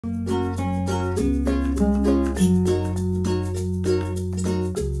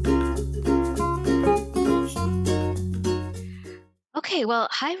Okay, well,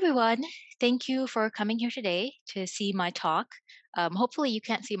 hi everyone. Thank you for coming here today to see my talk. Hopefully, you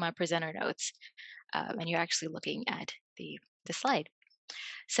can't see my presenter notes, and you're actually looking at the slide.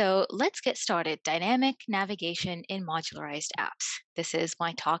 So let's get started. Dynamic navigation in modularized apps. This is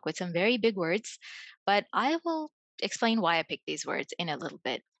my talk with some very big words, but I will explain why I picked these words in a little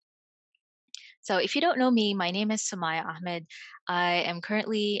bit. So, if you don't know me, my name is Sumayyah Ahmed. I am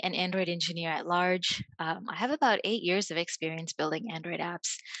currently an Android engineer at large. I have about 8 years of experience building Android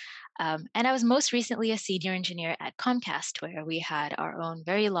apps. And I was most recently a senior engineer at Comcast, where we had our own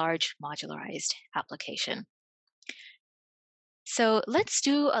very large modularized application. So let's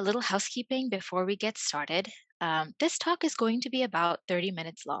do a little housekeeping before we get started. This talk is going to be about 30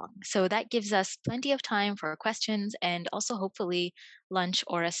 minutes long. So that gives us plenty of time for questions and also hopefully lunch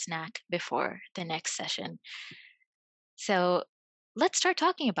or a snack before the next session. So let's start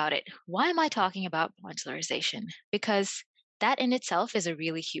talking about it. Why am I talking about modularization? Because that in itself is a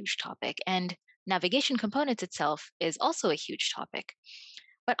really huge topic, and navigation components itself is also a huge topic.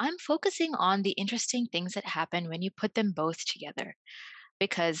 But I'm focusing on the interesting things that happen when you put them both together,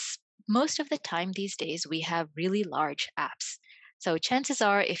 because most of the time these days we have really large apps. So chances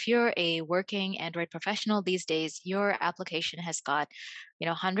are if you're a working Android professional these days, your application has got,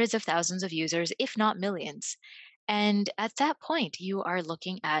 hundreds of thousands of users, if not millions. And at that point, you are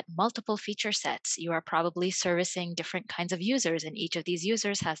looking at multiple feature sets. You are probably servicing different kinds of users, and each of these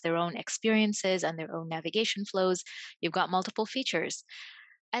users has their own experiences and their own navigation flows. You've got multiple features.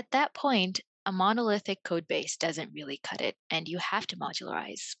 At that point, a monolithic code base doesn't really cut it, and you have to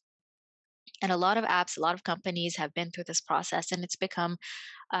modularize. And a lot of apps, a lot of companies have been through this process, and it's become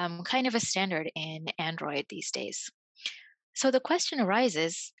kind of a standard in Android these days. So the question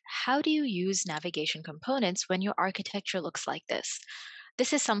arises, how do you use navigation components when your architecture looks like this?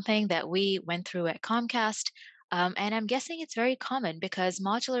 This is something that we went through at Comcast, and I'm guessing it's very common because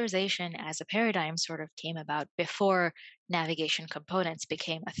modularization as a paradigm sort of came about before navigation components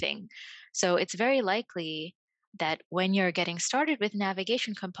became a thing. So it's very likely that when you're getting started with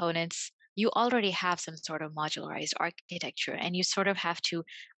navigation components, you already have some sort of modularized architecture, and you sort of have to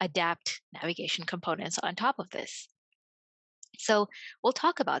adapt navigation components on top of this. So we'll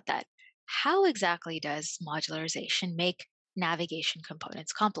talk about that. How exactly does modularization make navigation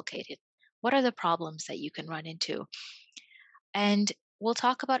components complicated? What are the problems that you can run into? And we'll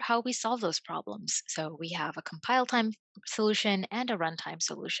talk about how we solve those problems. So we have a compile time solution and a runtime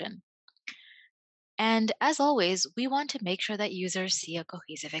solution. And as always, we want to make sure that users see a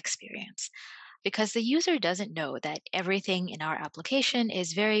cohesive experience because the user doesn't know that everything in our application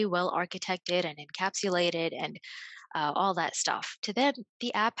is very well architected and encapsulated and all that stuff. To them,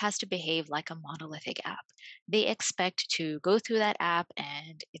 the app has to behave like a monolithic app. They expect to go through that app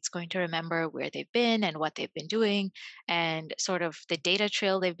and it's going to remember where they've been and what they've been doing and sort of the data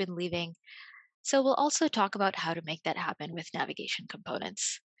trail they've been leaving. So we'll also talk about how to make that happen with navigation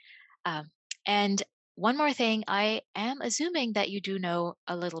components. Um, and one more thing, I am assuming that you do know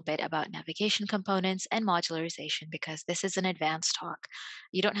a little bit about navigation components and modularization because this is an advanced talk.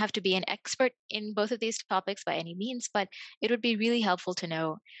 You don't have to be an expert in both of these topics by any means, but it would be really helpful to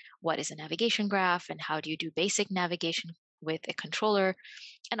know what is a navigation graph and how do you do basic navigation with a controller,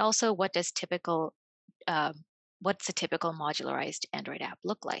 and also um, what's a typical modularized Android app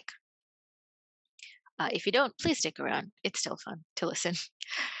look like. If you don't, please stick around. It's still fun to listen.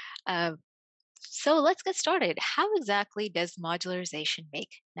 Uh, So let's get started. How exactly does modularization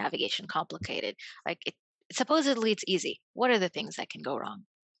make navigation complicated? Supposedly it's easy. What are the things that can go wrong?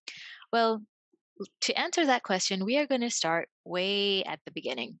 Well, to answer that question, we are going to start way at the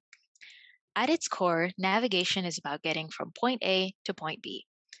beginning. At its core, navigation is about getting from point A to point B.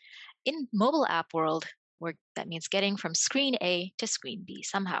 In mobile app world, that means getting from screen A to screen B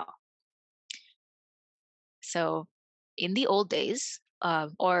somehow. So in the old days,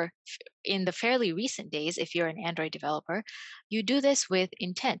 or in the fairly recent days, if you're an Android developer, you do this with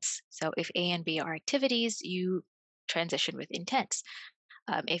intents. So if A and B are activities, you transition with intents.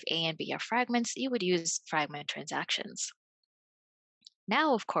 If A and B are fragments, you would use fragment transactions.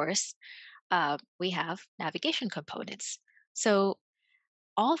 Now, of course, we have navigation components. So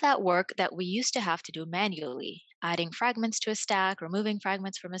all that work that we used to have to do manually, adding fragments to a stack, removing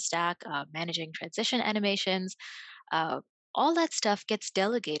fragments from a stack, managing transition animations, uh, all that stuff gets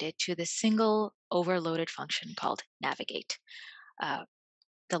delegated to the single overloaded function called navigate. Uh,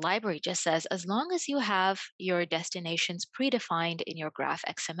 the library just says as long as you have your destinations predefined in your graph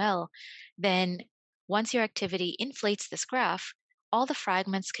XML, then once your activity inflates this graph, all the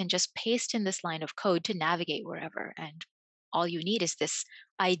fragments can just paste in this line of code to navigate wherever. And all you need is this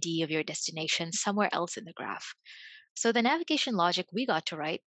ID of your destination somewhere else in the graph. So the navigation logic we got to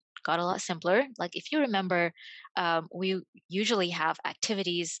write got a lot simpler. Like if you remember, we usually have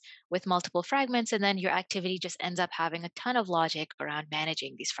activities with multiple fragments, and then your activity just ends up having a ton of logic around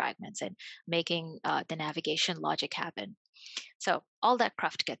managing these fragments and making the navigation logic happen. So all that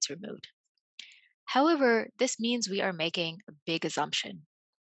cruft gets removed. However, this means we are making a big assumption.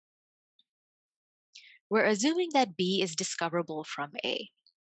 We're assuming that B is discoverable from A.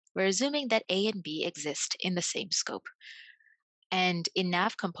 We're assuming that A and B exist in the same scope. And in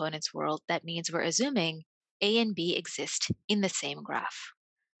nav components world, that means we're assuming A and B exist in the same graph.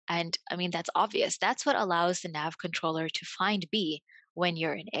 And I mean, that's obvious. That's what allows the nav controller to find B when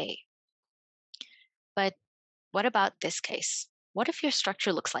you're in A. But what about this case? What if your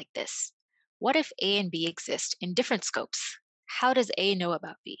structure looks like this? What if A and B exist in different scopes? How does A know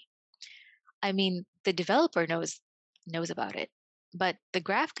about B? I mean, the developer knows about it, but the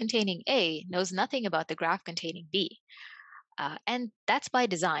graph containing A knows nothing about the graph containing B. And that's by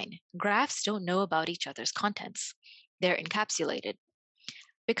design. Graphs don't know about each other's contents. They're encapsulated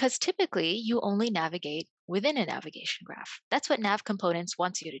because typically you only navigate within a navigation graph. That's what nav components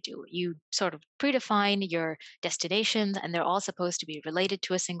wants you to do. You sort of predefine your destinations, and they're all supposed to be related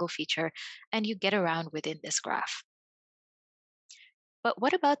to a single feature, and you get around within this graph. But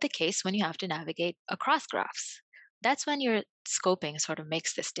what about the case when you have to navigate across graphs? That's when your scoping sort of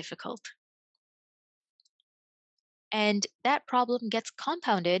makes this difficult. And that problem gets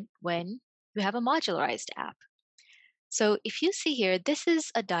compounded when you have a modularized app. So if you see here, this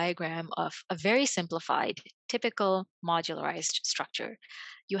is a diagram of a very simplified, typical modularized structure.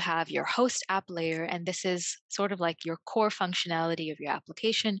 You have your host app layer, and this is sort of like your core functionality of your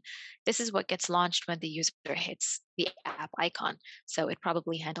application. This is what gets launched when the user hits the app icon. So it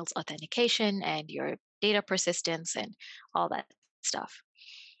probably handles authentication and your data persistence and all that stuff.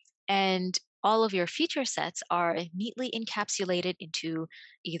 And all of your feature sets are neatly encapsulated into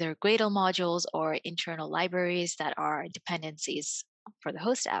either Gradle modules or internal libraries that are dependencies for the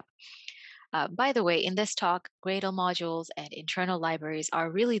host app. By the way, in this talk, Gradle modules and internal libraries are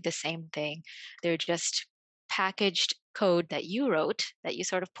really the same thing. They're just packaged code that you wrote that you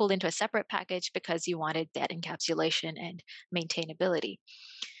sort of pulled into a separate package because you wanted that encapsulation and maintainability.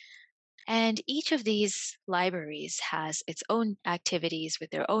 And each of these libraries has its own activities with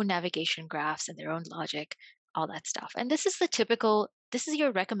their own navigation graphs and their own logic, all that stuff. And this is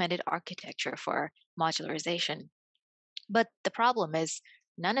your recommended architecture for modularization. But the problem is,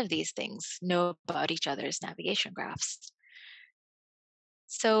 none of these things know about each other's navigation graphs.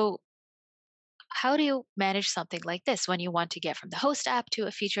 So, how do you manage something like this when you want to get from the host app to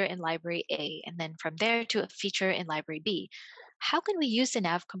a feature in library A and then from there to a feature in library B? How can we use the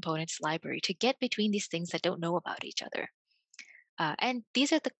nav components library to get between these things that don't know about each other? And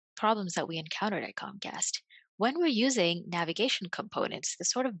these are the problems that we encountered at Comcast. When we're using navigation components, the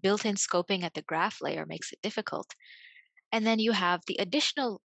sort of built in scoping at the graph layer makes it difficult. And then you have the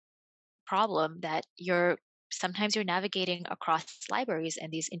additional problem that sometimes you're navigating across libraries,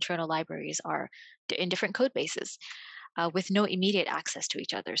 and these internal libraries are in different code bases with no immediate access to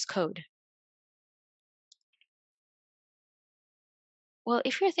each other's code. Well,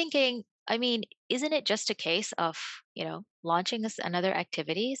 if you're thinking, I mean, isn't it just a case of, launching another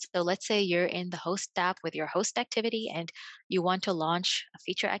activity? So let's say you're in the host app with your host activity and you want to launch a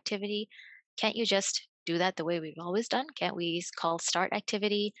feature activity. Can't you just do that the way we've always done? Can't we call start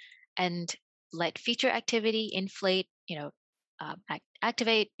activity and let feature activity inflate,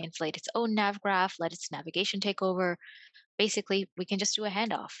 activate, inflate its own nav graph, let its navigation take over? Basically, we can just do a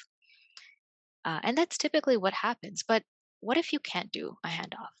handoff. And that's typically what happens. But what if you can't do a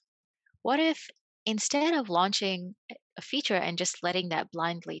handoff? What if instead of launching a feature and just letting that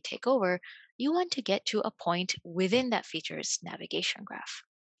blindly take over, you want to get to a point within that feature's navigation graph?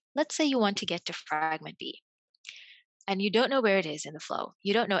 Let's say you want to get to fragment B and you don't know where it is in the flow.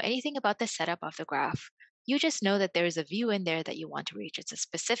 You don't know anything about the setup of the graph. You just know that there is a view in there that you want to reach. It's a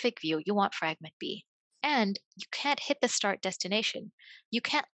specific view. You want fragment B. And you can't hit the start destination. You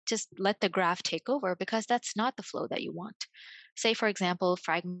can't just let the graph take over because that's not the flow that you want. Say, for example,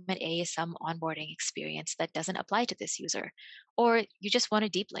 fragment A is some onboarding experience that doesn't apply to this user, or you just want a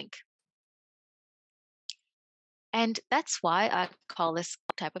deep link. And that's why I call this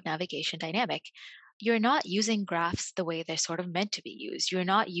type of navigation dynamic. You're not using graphs the way they're sort of meant to be used. You're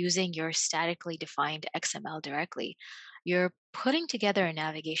not using your statically defined XML directly. You're putting together a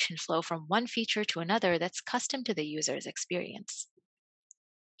navigation flow from one feature to another that's custom to the user's experience.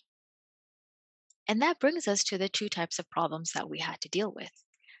 And that brings us to the two types of problems that we had to deal with.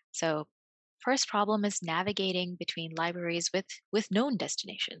 So, first problem is navigating between libraries with known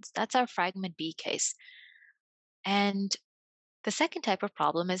destinations. That's our fragment B case. And the second type of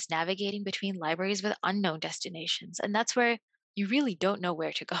problem is navigating between libraries with unknown destinations. And that's where you really don't know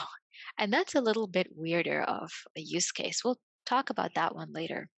where to go. And that's a little bit weirder of a use case. We'll talk about that one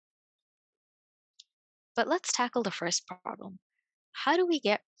later. But let's tackle the first problem. How do we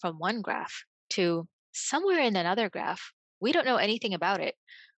get from one graph to somewhere in another graph? We don't know anything about it,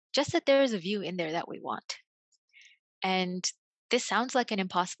 just that there is a view in there that we want. And this sounds like an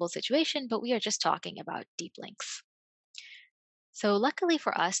impossible situation, but we are just talking about deep links. So, luckily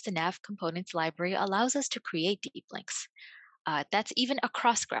for us, the Nav Components library allows us to create deep links. That's even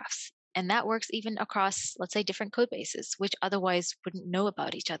across graphs. And that works even across, let's say, different code bases, which otherwise wouldn't know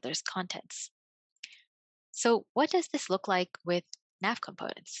about each other's contents. So, what does this look like with Nav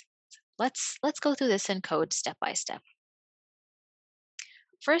components? Let's go through this in code step by step.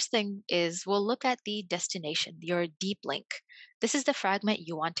 First thing is we'll look at the destination, your deep link. This is the fragment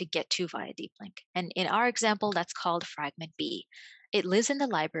you want to get to via deep link. And in our example, that's called fragment B. It lives in the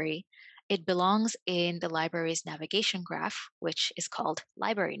library. It belongs in the library's navigation graph, which is called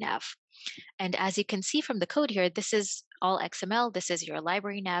library nav. And as you can see from the code here, this is all XML. This is your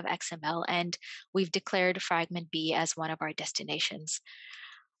library nav XML, and we've declared fragment B as one of our destinations.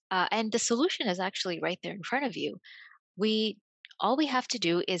 And the solution is actually right there in front of you. We All we have to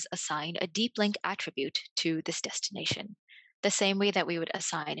do is assign a deep link attribute to this destination. The same way that we would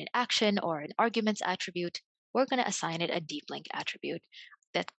assign an action or an arguments attribute, we're going to assign it a deep link attribute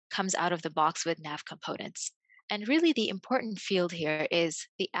that comes out of the box with nav components. And really the important field here is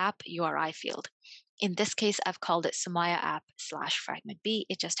the app URI field. In this case, I've called it Sumayyah app / fragment B.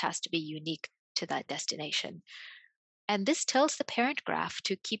 It just has to be unique to that destination. And this tells the parent graph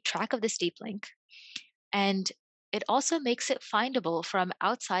to keep track of this deep link, and it also makes it findable from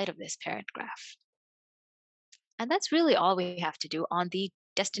outside of this parent graph. And that's really all we have to do on the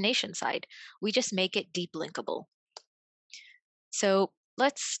destination side. We just make it deep linkable. So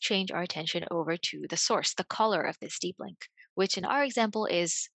let's change our attention over to the source, the caller of this deep link, which in our example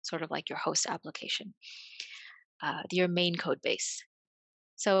is sort of like your host application, your main code base.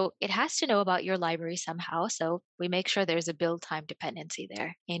 So it has to know about your library somehow. So we make sure there's a build time dependency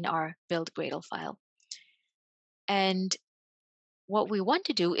there in our build Gradle file. And what we want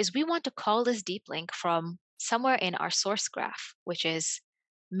to do is we want to call this deep link from somewhere in our source graph, which is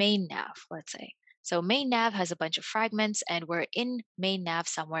main nav, let's say. So main nav has a bunch of fragments, and we're in main nav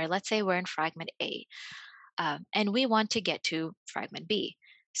somewhere. Let's say we're in fragment A, and we want to get to fragment B.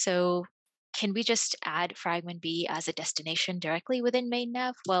 So can we just add fragment B as a destination directly within main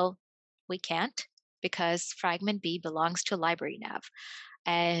nav? Well, we can't, because fragment B belongs to library nav,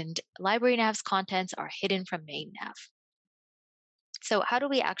 and library nav's contents are hidden from main nav. So, how do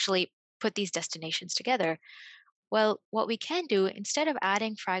we actually put these destinations together? Well, what we can do, instead of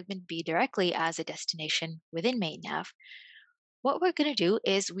adding fragment B directly as a destination within main nav, what we're going to do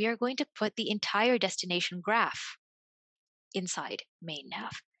is we are going to put the entire destination graph inside main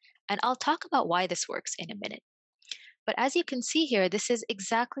nav. And I'll talk about why this works in a minute. But as you can see here, this is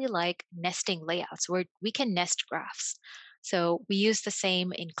exactly like nesting layouts where we can nest graphs. So we use the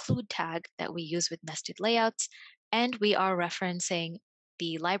same include tag that we use with nested layouts, and we are referencing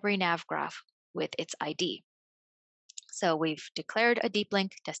the library nav graph with its ID. So we've declared a deep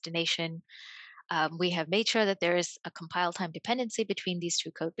link destination. We have made sure that there is a compile time dependency between these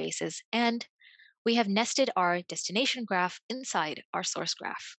two code bases, and we have nested our destination graph inside our source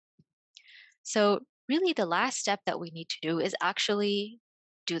graph. So really the last step that we need to do is actually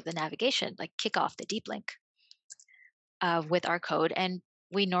do the navigation, like kick off the deep link with our code. And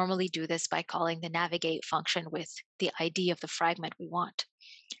we normally do this by calling the navigate function with the ID of the fragment we want.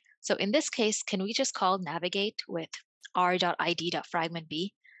 So in this case, can we just call navigate with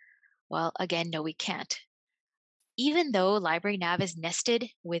r.id.fragmentb? Well, again, no, we can't. Even though library nav is nested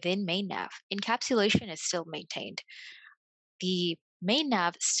within main nav, encapsulation is still maintained. The main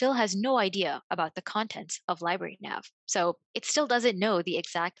nav still has no idea about the contents of library nav, so it still doesn't know the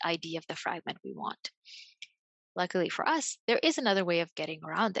exact ID of the fragment we want. Luckily for us, there is another way of getting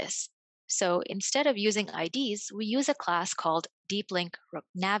around this. So instead of using IDs, we use a class called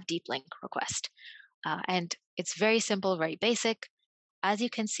NavDeepLinkRequest. And it's very simple, very basic. As you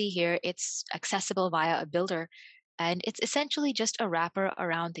can see here, it's accessible via a builder, and it's essentially just a wrapper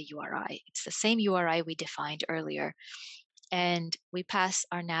around the URI. It's the same URI we defined earlier. And we pass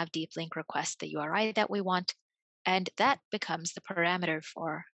our NavDeepLinkRequest the URI that we want, and that becomes the parameter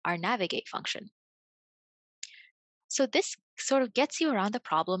for our navigate function. So this sort of gets you around the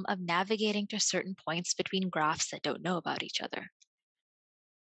problem of navigating to certain points between graphs that don't know about each other.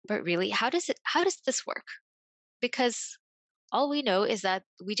 But really, how does this work? Because all we know is that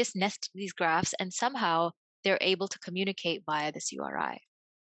we just nest these graphs, and somehow they're able to communicate via this URI.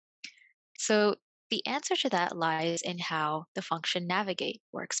 So the answer to that lies in how the function navigate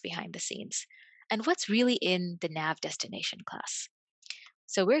works behind the scenes and what's really in the nav destination class.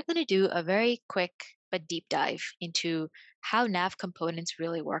 So we're going to do a very quick but deep dive into how nav components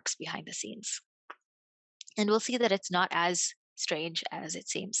really works behind the scenes. And we'll see that it's not as strange as it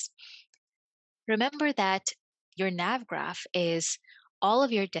seems. Remember that your nav graph is all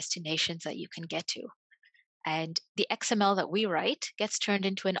of your destinations that you can get to. And the XML that we write gets turned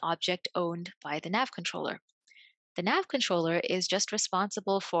into an object owned by the nav controller. The nav controller is just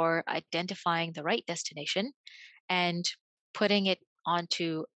responsible for identifying the right destination and putting it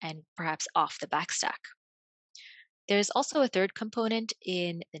onto and perhaps off the backstack. There's also a third component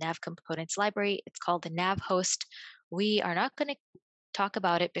in the nav components library. It's called the nav host. We are not going to talk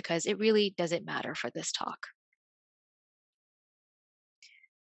about it because it really doesn't matter for this talk.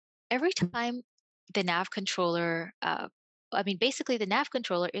 Every time the nav controller, basically the nav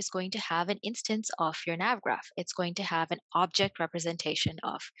controller is going to have an instance of your nav graph. It's going to have an object representation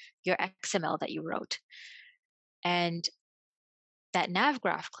of your XML that you wrote. And that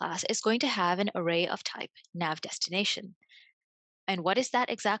NavGraph class is going to have an array of type NavDestination. And what is that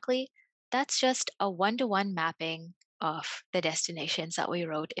exactly? That's just a one-to-one mapping of the destinations that we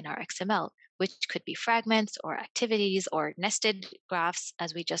wrote in our XML, which could be fragments or activities or nested graphs,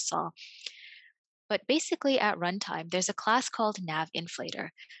 as we just saw. But basically at runtime, there's a class called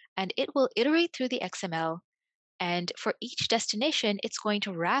NavInflator, and it will iterate through the XML. And for each destination, it's going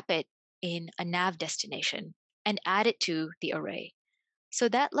to wrap it in a nav destination and add it to the array. So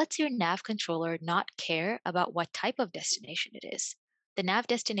that lets your nav controller not care about what type of destination it is. The nav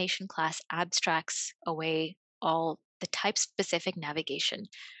destination class abstracts away all the type specific navigation.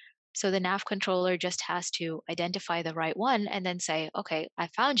 So the nav controller just has to identify the right one and then say, okay, I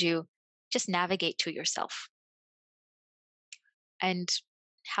found you, just navigate to yourself. And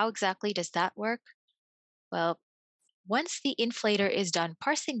how exactly does that work? Well, once the inflator is done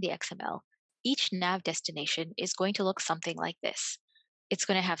parsing the XML, each nav destination is going to look something like this. It's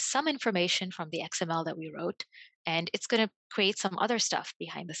going to have some information from the XML that we wrote, and it's going to create some other stuff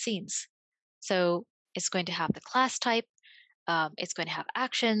behind the scenes. So it's going to have the class type, it's going to have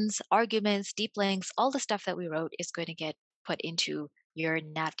actions, arguments, deep links, all the stuff that we wrote is going to get put into your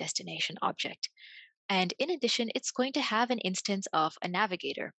nav destination object. And in addition, it's going to have an instance of a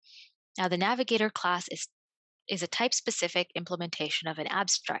navigator. Now, the navigator class is a type specific implementation of an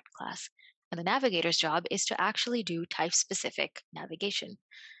abstract class. And the navigator's job is to actually do type specific navigation.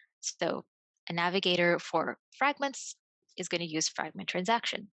 So a navigator for fragments is going to use fragment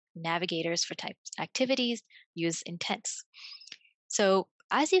transaction. Navigators for type activities use intents. So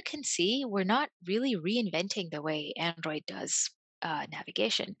as you can see, we're not really reinventing the way Android does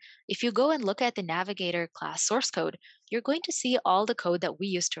navigation. If you go and look at the navigator class source code, you're going to see all the code that we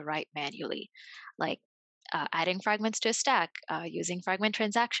used to write manually, like adding fragments to a stack, using fragment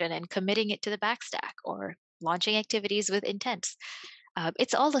transaction and committing it to the backstack, or launching activities with intents.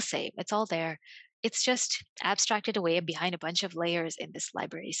 It's all the same. It's all there. It's just abstracted away behind a bunch of layers in this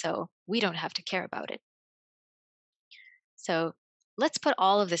library, so we don't have to care about it. So let's put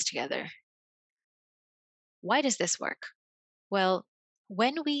all of this together. Why does this work? Well,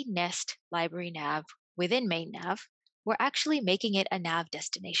 when we nest library nav within main nav, we're actually making it a nav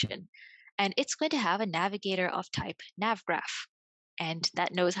destination. And it's going to have a navigator of type NavGraph. And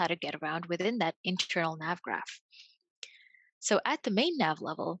that knows how to get around within that internal NavGraph. So at the main nav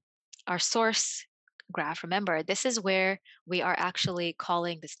level, our source graph, remember, this is where we are actually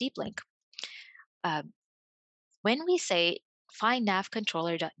calling this deep link. When we say find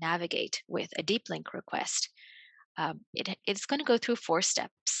navcontroller.navigate with a deep link request, it's going to go through 4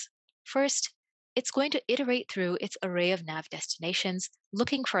 steps. First, it's going to iterate through its array of nav destinations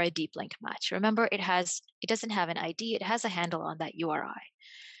looking for a deep link match. Remember, it doesn't have an ID, it has a handle on that URI.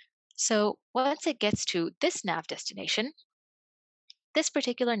 So once it gets to this nav destination, this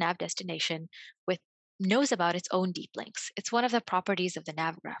particular nav destination knows about its own deep links. It's one of the properties of the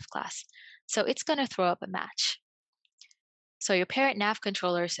NavGraph class. So it's going to throw up a match. So your parent nav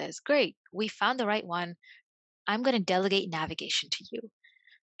controller says, great, we found the right one. I'm going to delegate navigation to you.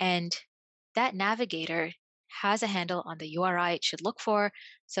 And that navigator has a handle on the URI it should look for.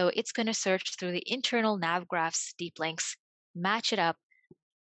 So it's going to search through the internal NavGraphs deep links, match it up,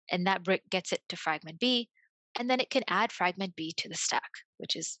 and that gets it to fragment B. And then it can add fragment B to the stack,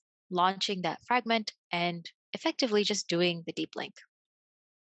 which is launching that fragment and effectively just doing the deep link.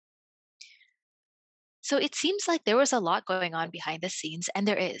 So it seems like there was a lot going on behind the scenes, and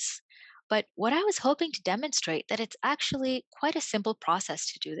there is. But what I was hoping to demonstrate that it's actually quite a simple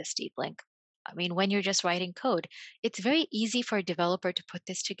process to do this deep link. I mean, when you're just writing code, it's very easy for a developer to put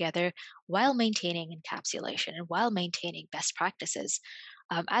this together while maintaining encapsulation and while maintaining best practices.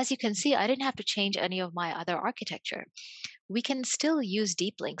 As you can see, I didn't have to change any of my other architecture. We can still use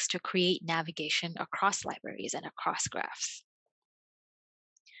deep links to create navigation across libraries and across graphs.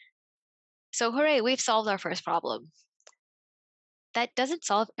 So, hooray, we've solved our first problem. That doesn't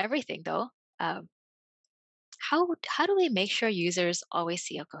solve everything, though. Um, how do we make sure users always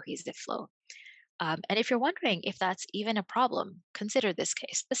see a cohesive flow? And if you're wondering if that's even a problem, consider this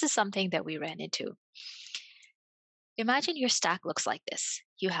case. This is something that we ran into. Imagine your stack looks like this.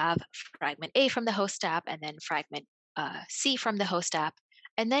 You have fragment A from the host app, and then fragment C from the host app,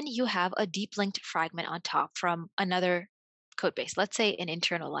 and then you have a deep linked fragment on top from another code base, let's say an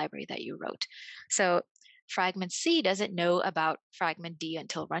internal library that you wrote. So fragment C doesn't know about fragment D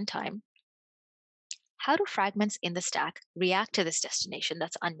until runtime. How do fragments in the stack react to this destination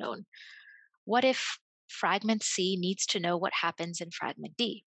that's unknown? What if fragment C needs to know what happens in fragment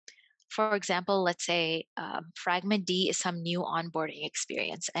D? For example, let's say fragment D is some new onboarding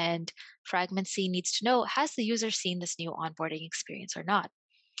experience, and fragment C needs to know, has the user seen this new onboarding experience or not?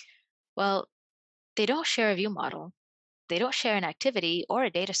 Well, they don't share a view model, they don't share an activity or a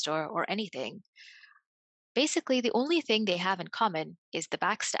data store or anything. Basically, the only thing they have in common is the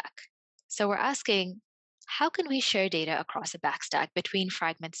backstack. So we're asking, how can we share data across a backstack between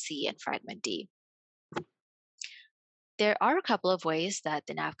fragment C and fragment D? There are a couple of ways that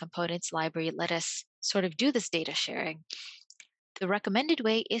the Nav Components library let us sort of do this data sharing. The recommended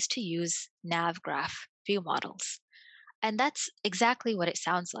way is to use NavGraph view models. And that's exactly what it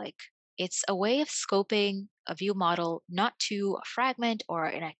sounds like. It's a way of scoping a view model not to a fragment or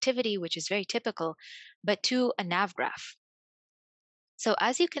an activity, which is very typical, but to a nav graph. So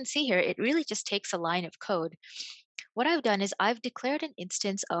as you can see here, it really just takes a line of code. What I've done is I've declared an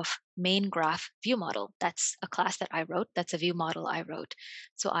instance of main graph view model. That's a class that I wrote. That's a view model I wrote.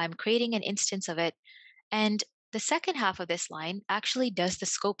 So I'm creating an instance of it. And the second half of this line actually does the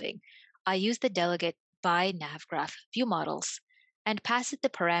scoping. I use the delegate by navgraph view models and pass it the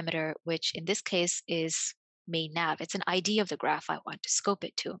parameter, which in this case is main nav. It's an ID of the graph I want to scope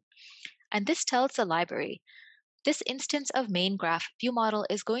it to. And this tells the library this instance of main graph view model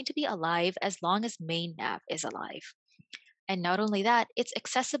is going to be alive as long as main nav is alive. And not only that, it's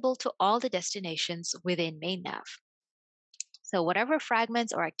accessible to all the destinations within main nav. So whatever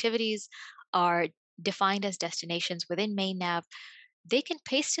fragments or activities are defined as destinations within main nav, they can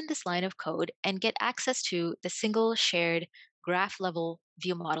paste in this line of code and get access to the single shared graph level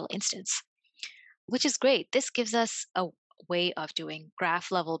view model instance, which is great. This gives us a way of doing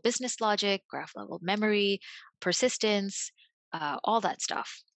graph level business logic, graph level memory, persistence, all that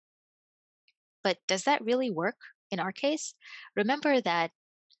stuff. But does that really work in our case? Remember that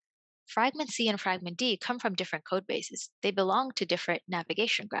Fragment C and Fragment D come from different code bases. They belong to different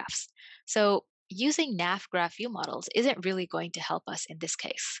navigation graphs. So using NavGraph view models isn't really going to help us in this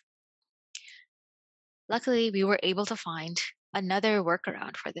case. Luckily, we were able to find another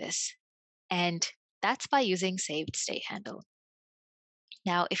workaround for this, and that's by using saved state handle.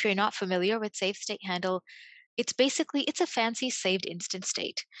 Now, if you're not familiar with saved state handle, it's a fancy saved instance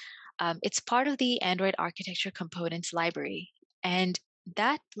state. It's part of the Android architecture components library, and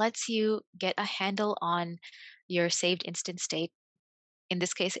that lets you get a handle on your saved instance state. In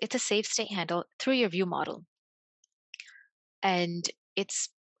this case, it's a saved state handle through your view model. And it's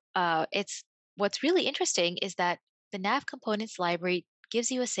what's really interesting is that the Nav components library gives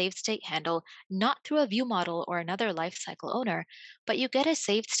you a saved state handle not through a view model or another lifecycle owner, but you get a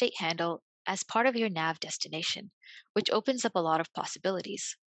saved state handle as part of your nav destination, which opens up a lot of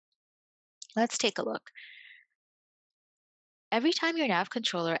possibilities. Let's take a look. Every time your nav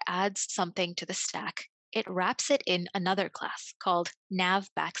controller adds something to the stack, it wraps it in another class called nav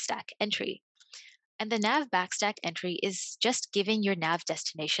backstack entry. And the nav backstack entry is just giving your nav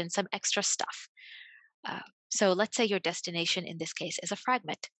destination some extra stuff. So let's say your destination in this case is a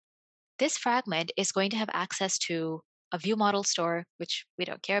fragment. This fragment is going to have access to a view model store, which we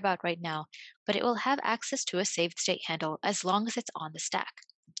don't care about right now, but it will have access to a saved state handle as long as it's on the stack.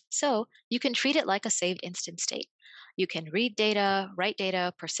 So you can treat it like a saved instance state. You can read data, write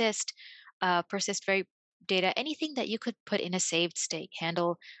data, persist very data, anything that you could put in a saved state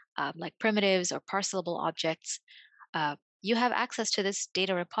handle, like primitives or parcelable objects. You have access to this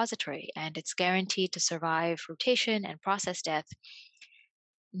data repository, and it's guaranteed to survive rotation and process death.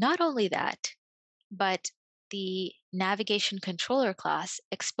 Not only that, but the navigation controller class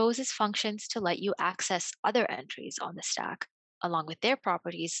exposes functions to let you access other entries on the stack along with their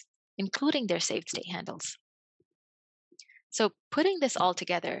properties, including their saved state handles. So putting this all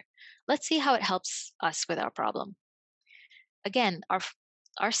together, let's see how it helps us with our problem. Again,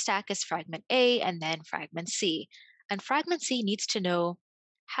 our stack is fragment A and then fragment C. And fragment C needs to know,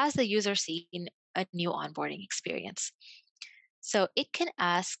 has the user seen a new onboarding experience? So it can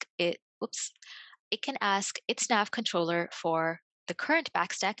ask it can ask its nav controller for the current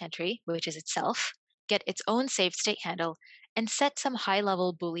backstack entry, which is itself, get its own saved state handle, and set some high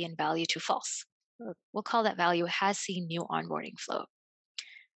level Boolean value to false. We'll call that value has seen new onboarding flow.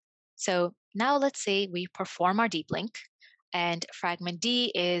 So now let's say we perform our deep link, and fragment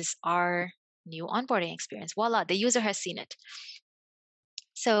D is our new onboarding experience. Voila, the user has seen it.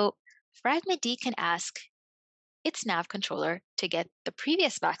 So fragment D can ask its nav controller to get the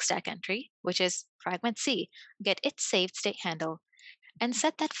previous backstack entry, which is fragment C, get its saved state handle, and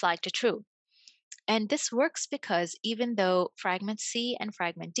set that flag to true. And this works because even though fragment C and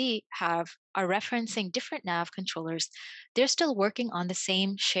fragment D are referencing different nav controllers, they're still working on the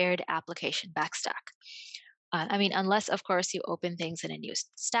same shared application backstack. Unless of course you open things in a new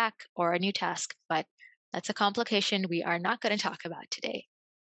stack or a new task, but that's a complication we are not going to talk about today.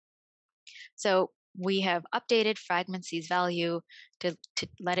 So we have updated fragment C's value to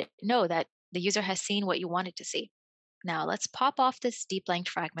let it know that the user has seen what you wanted to see. Now let's pop off this deep linked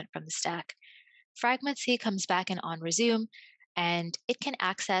fragment from the stack. Fragment C comes back in on resume, and it can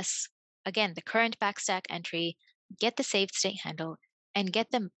access, again, the current backstack entry, get the saved state handle, and get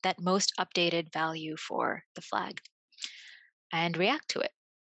that most updated value for the flag and react to it.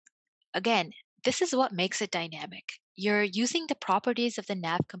 Again, this is what makes it dynamic. You're using the properties of the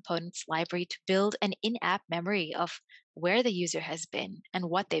nav components library to build an in-app memory of where the user has been and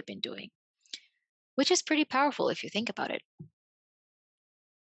what they've been doing, which is pretty powerful if you think about it.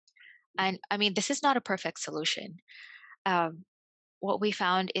 And this is not a perfect solution. Um, what we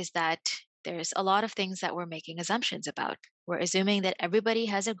found is that there's a lot of things that we're making assumptions about. We're assuming that everybody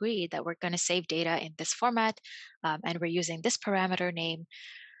has agreed that we're going to save data in this format, and we're using this parameter name.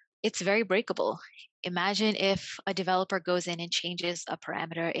 It's very breakable. Imagine if a developer goes in and changes a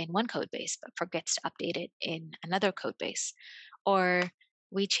parameter in one code base but forgets to update it in another code base. Or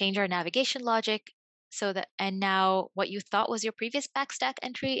we change our navigation logic and now what you thought was your previous backstack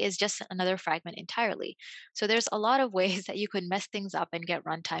entry is just another fragment entirely. So there's a lot of ways that you could mess things up and get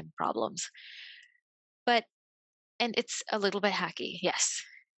runtime problems. And it's a little bit hacky, yes.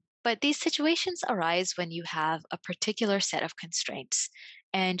 But these situations arise when you have a particular set of constraints.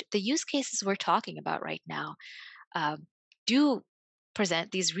 And the use cases we're talking about right now do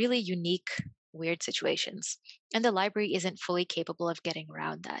present these really unique, weird situations. And the library isn't fully capable of getting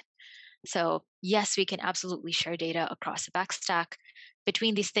around that. So, yes, we can absolutely share data across the backstack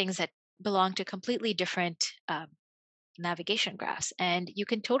between these things that belong to completely different navigation graphs. And you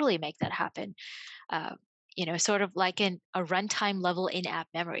can totally make that happen, sort of like in a runtime level in app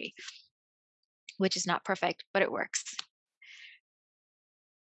memory, which is not perfect, but it works.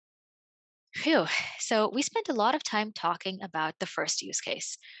 Phew. So we spent a lot of time talking about the first use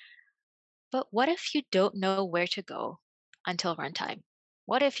case. But what if you don't know where to go until runtime?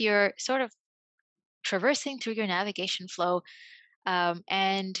 What if you're sort of traversing through your navigation flow,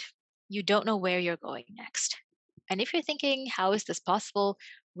 and you don't know where you're going next? And if you're thinking, how is this possible?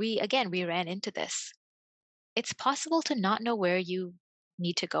 We ran into this. It's possible to not know where you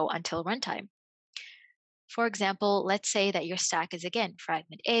need to go until runtime. For example, let's say that your stack is again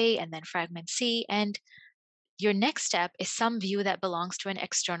fragment A and then fragment C, and your next step is some view that belongs to an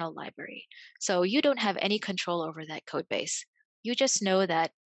external library. So you don't have any control over that code base. You just know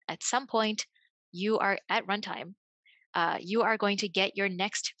that at some point you are at runtime, you are going to get your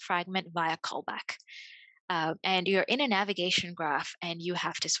next fragment via callback. And you're in a navigation graph and you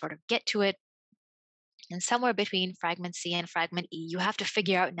have to sort of get to it. And somewhere between fragment C and fragment E, you have to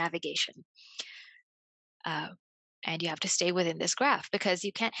figure out navigation. And you have to stay within this graph because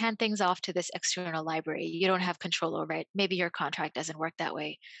you can't hand things off to this external library. You don't have control over it. Maybe your contract doesn't work that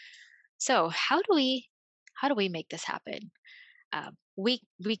way. So how do we make this happen?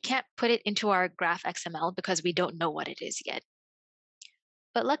 We can't put it into our graph XML because we don't know what it is yet.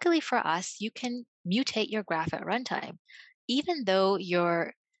 But luckily for us, you can mutate your graph at runtime, even though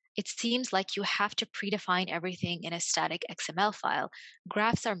it seems like you have to predefine everything in a static XML file.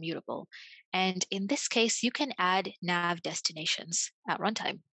 Graphs are mutable. And in this case, you can add NavDestinations at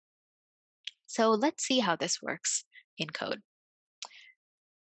runtime. So let's see how this works in code.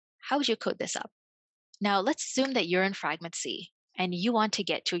 How would you code this up? Now let's assume that you're in fragment C and you want to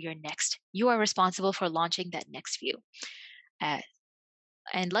get to you are responsible for launching that next view.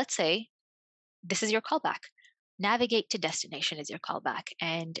 And let's say this is your callback. Navigate to destination is your callback.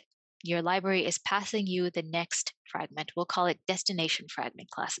 And your library is passing you the next fragment. We'll call it destination fragment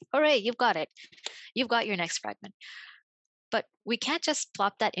class. Hooray, you've got it. You've got your next fragment. But we can't just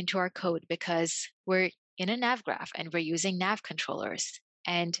plop that into our code because we're in a nav graph and we're using nav controllers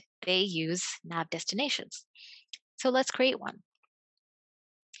and they use nav destinations. So let's create one.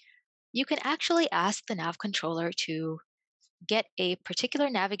 You can actually ask the nav controller to get a particular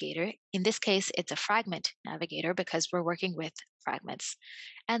navigator. In this case, it's a fragment navigator because we're working with fragments.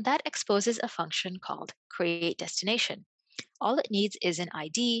 And that exposes a function called create destination. All it needs is an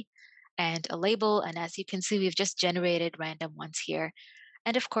ID and a label. And as you can see, we've just generated random ones here.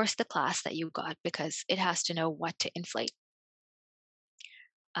 And of course, the class that you got because it has to know what to inflate.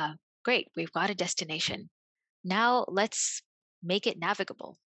 Great, we've got a destination. Now let's make it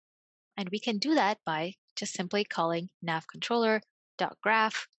navigable. And we can do that by just simply calling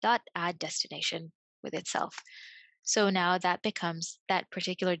navcontroller.graph.addDestination with itself. So now that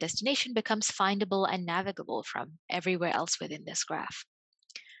particular destination becomes findable and navigable from everywhere else within this graph.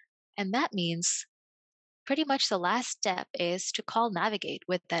 And that means pretty much the last step is to call navigate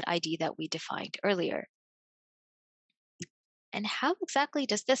with that ID that we defined earlier. And how exactly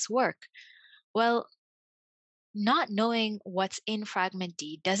does this work? Well, not knowing what's in fragment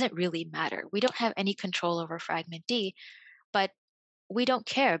D doesn't really matter. We don't have any control over fragment D, but we don't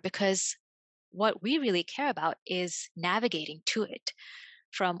care because what we really care about is navigating to it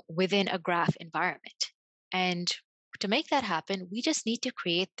from within a graph environment. And to make that happen, we just need to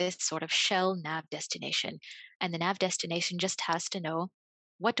create this sort of shell nav destination. And the nav destination just has to know,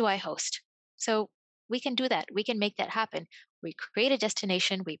 what do I host? So we can do that. We can make that happen. We create a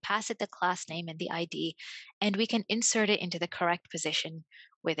destination, we pass it the class name and the ID, and we can insert it into the correct position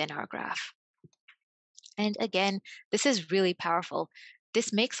within our graph. And again, this is really powerful.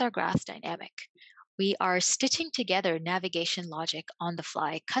 This makes our graphs dynamic. We are stitching together navigation logic on the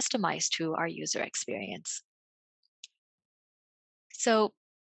fly, customized to our user experience. So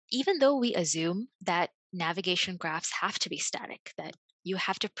even though we assume that navigation graphs have to be static, that you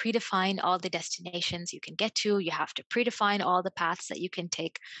have to predefine all the destinations you can get to, you have to predefine all the paths that you can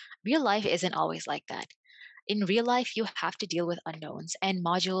take, real life isn't always like that. In real life, you have to deal with unknowns, and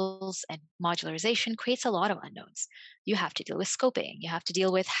modules and modularization creates a lot of unknowns. You have to deal with scoping. You have to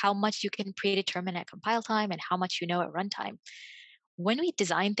deal with how much you can predetermine at compile time and how much you know at runtime. When we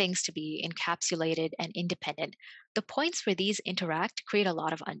design things to be encapsulated and independent, the points where these interact create a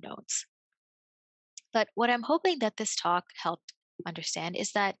lot of unknowns. But what I'm hoping that this talk helped understand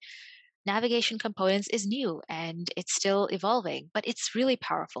is that navigation components is new and it's still evolving, but it's really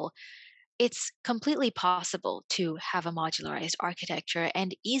powerful. It's completely possible to have a modularized architecture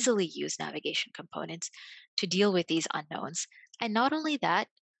and easily use navigation components to deal with these unknowns. And not only that,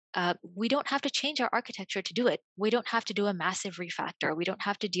 we don't have to change our architecture to do it. We don't have to do a massive refactor. We don't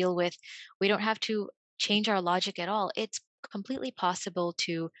have to change our logic at all. It's completely possible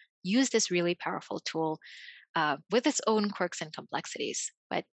to use this really powerful tool with its own quirks and complexities.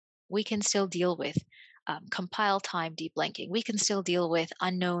 But we can still deal with compile time deep linking. We can still deal with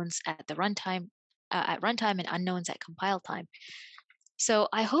unknowns at the runtime, and unknowns at compile time. So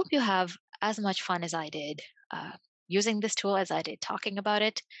I hope you have as much fun as I did using this tool as I did talking about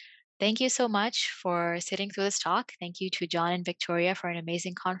it. Thank you so much for sitting through this talk. Thank you to John and Victoria for an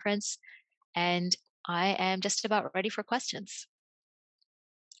amazing conference. And I am just about ready for questions.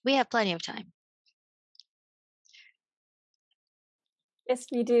 We have plenty of time. Yes,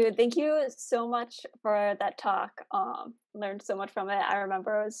 we do. Thank you so much for that talk. Learned so much from it. I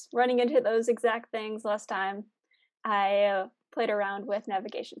remember I was running into those exact things last time I played around with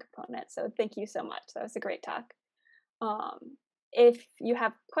navigation components. So thank you so much. That was a great talk. If you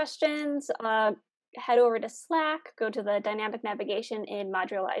have questions, head over to Slack, go to the Dynamic Navigation in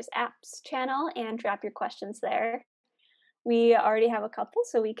Modularized Apps channel and drop your questions there. We already have a couple,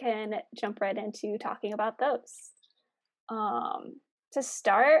 so we can jump right into talking about those. To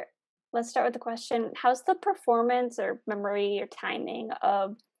start, let's start with the question, how's the performance or memory or timing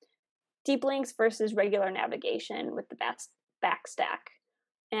of deep links versus regular navigation with the backstack?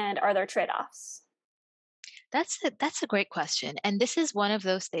 And are there trade-offs? That's a great question. And this is one of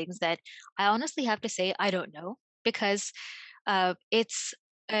those things that I honestly have to say I don't know because it's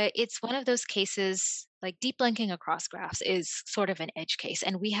one of those cases like deep linking across graphs is sort of an edge case,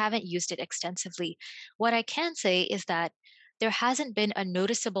 and we haven't used it extensively. What I can say is that there hasn't been a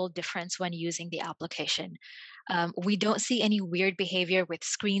noticeable difference when using the application. We don't see any weird behavior with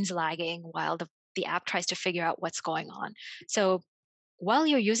screens lagging while the app tries to figure out what's going on. So while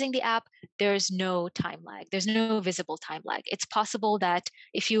you're using the app, there's no time lag. There's no visible time lag. It's possible that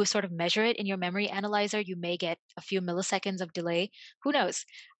if you sort of measure it in your memory analyzer, you may get a few milliseconds of delay. Who knows?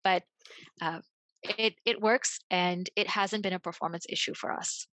 But uh, it works, and it hasn't been a performance issue for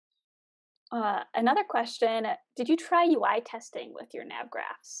us. Another question: did you try UI testing with your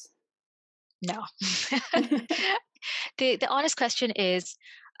NavGraphs? No. The honest question is,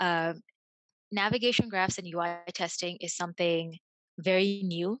 uh, navigation graphs and UI testing is something very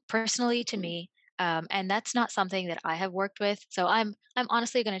new personally to Mm, me. And that's not something that I have worked with. So I'm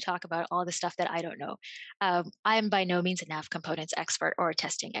honestly going to talk about all the stuff that I don't know. I am by no means a nav components expert or a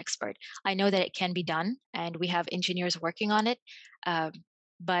testing expert. I know that it can be done, and we have engineers working on it. Um,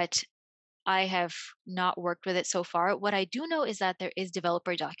 but I have not worked with it so far. What I do know is that there is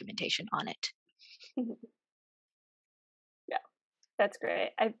developer documentation on it. mhm. Yeah, that's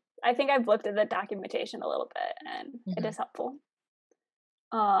great. I think I've looked at the documentation a little bit, and it Mhm. is helpful.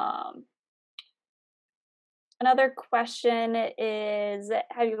 Um, Another question is: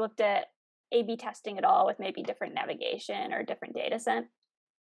 have you looked at A/B testing at all with maybe different navigation or different data set?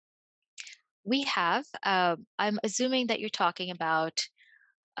 We have. I'm assuming that you're talking about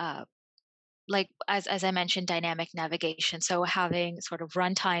uh, like as I mentioned, dynamic navigation. So having sort of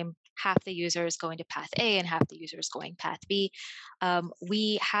runtime, half the users going to path A and half the users going path B.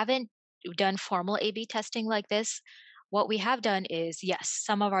 We haven't done formal A/B testing like this. What we have done is, yes,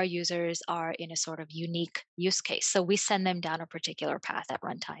 some of our users are in a sort of unique use case. So we send them down a particular path at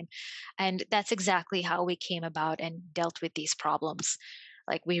runtime. And that's exactly how we came about and dealt with these problems.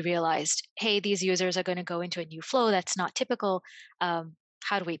 Like we realized, hey, these users are going to go into a new flow that's not typical.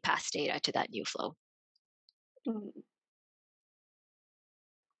 How do we pass data to that new flow? Mhm.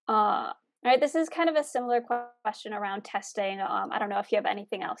 Right, this is kind of a similar question around testing. I don't know if you have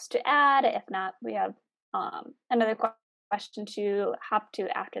anything else to add. If not, we have another question to hop to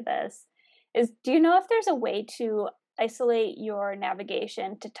after this. Is do you know if there's a way to isolate your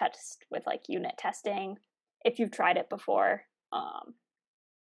navigation to test with like unit testing if you've tried it before?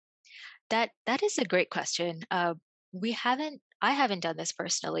 That is a great question. We haven't. I haven't done this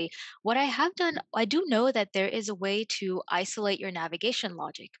personally. What I have done, I do know that there is a way to isolate your navigation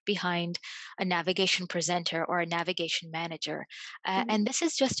logic behind a navigation presenter or a navigation manager. Mhm, And this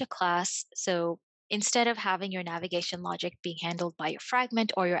is just a class. So instead of having your navigation logic being handled by your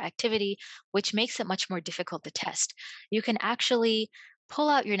fragment or your activity, which makes it much more difficult to test, you can actually pull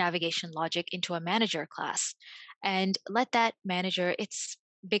out your navigation logic into a manager class and let that manager, it's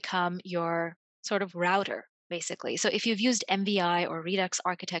become your sort of router basically. So if you've used MVI or Redux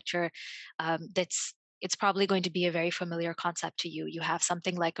architecture, it's probably going to be a very familiar concept to you. You have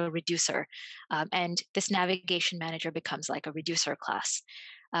something like a reducer, and this navigation manager becomes like a reducer class.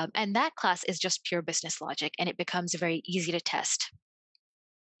 And that class is just pure business logic, and it becomes very easy to test.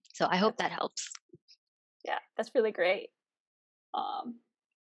 So I hope that's that helps. yeah, that's really great. Um,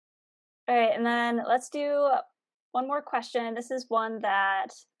 all right, and then let's do one more question. This is one that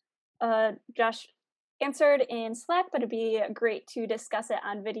Josh answered in Slack, but it'd be great to discuss it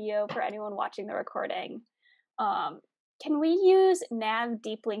on video for anyone watching the recording. Um, can we use nav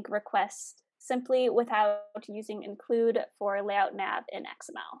deep link requests simply without using include for layout nav in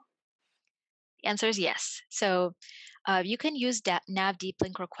XML? The answer is yes. So you can use nav deep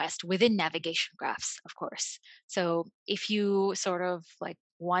link request within navigation graphs, of course. So if you sort of like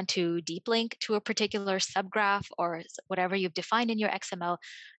want to deep link to a particular subgraph or whatever you've defined in your XML,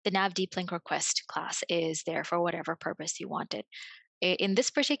 the nav deep link request class is there for whatever purpose you want it. In this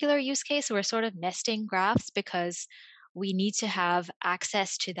particular use case, we're sort of nesting graphs because we need to have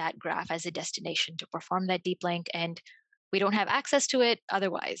access to that graph as a destination to perform that deep link, and we don't have access to it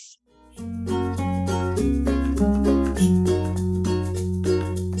otherwise.